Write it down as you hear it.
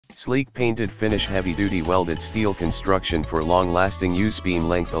Sleek painted finish heavy-duty welded steel construction for long-lasting use. Beam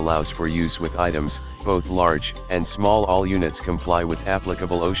length allows for use with items, both large and small. All units comply with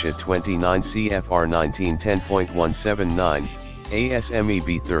applicable OSHA 29 CFR 1910.179, ASME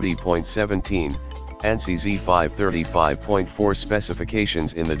B30.17, ANSI Z535.4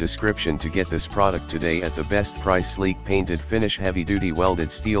 specifications in the description to get this product today at the best price. Sleek painted finish heavy-duty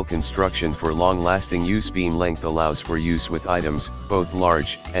welded steel construction for long-lasting use. Beam length allows for use with items, both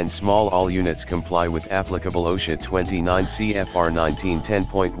large and small. All units comply with applicable OSHA 29 CFR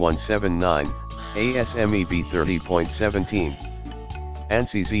 1910.179, ASME B30.17.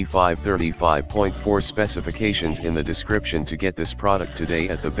 ANSI Z535.4 specifications in the description to get this product today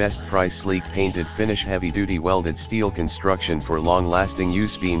at the best price. Sleek painted finish heavy-duty welded steel construction for long-lasting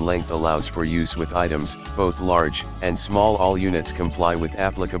use. Beam length allows for use with items, both large and small. All units comply with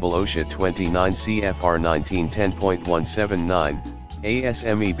applicable OSHA 29 CFR 1910.179,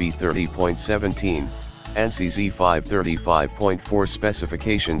 ASME B30.17. ANSI Z535.4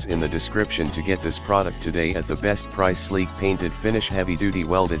 specifications in the description to get this product today at the best price. Sleek painted finish heavy-duty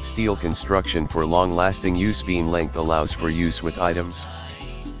welded steel construction for long-lasting use. Beam length allows for use with items,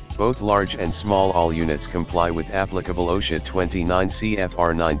 both large and small. All units comply with applicable OSHA 29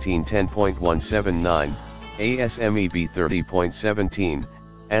 CFR 1910.179, ASME B30.17,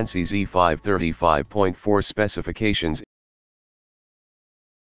 ANSI Z535.4 specifications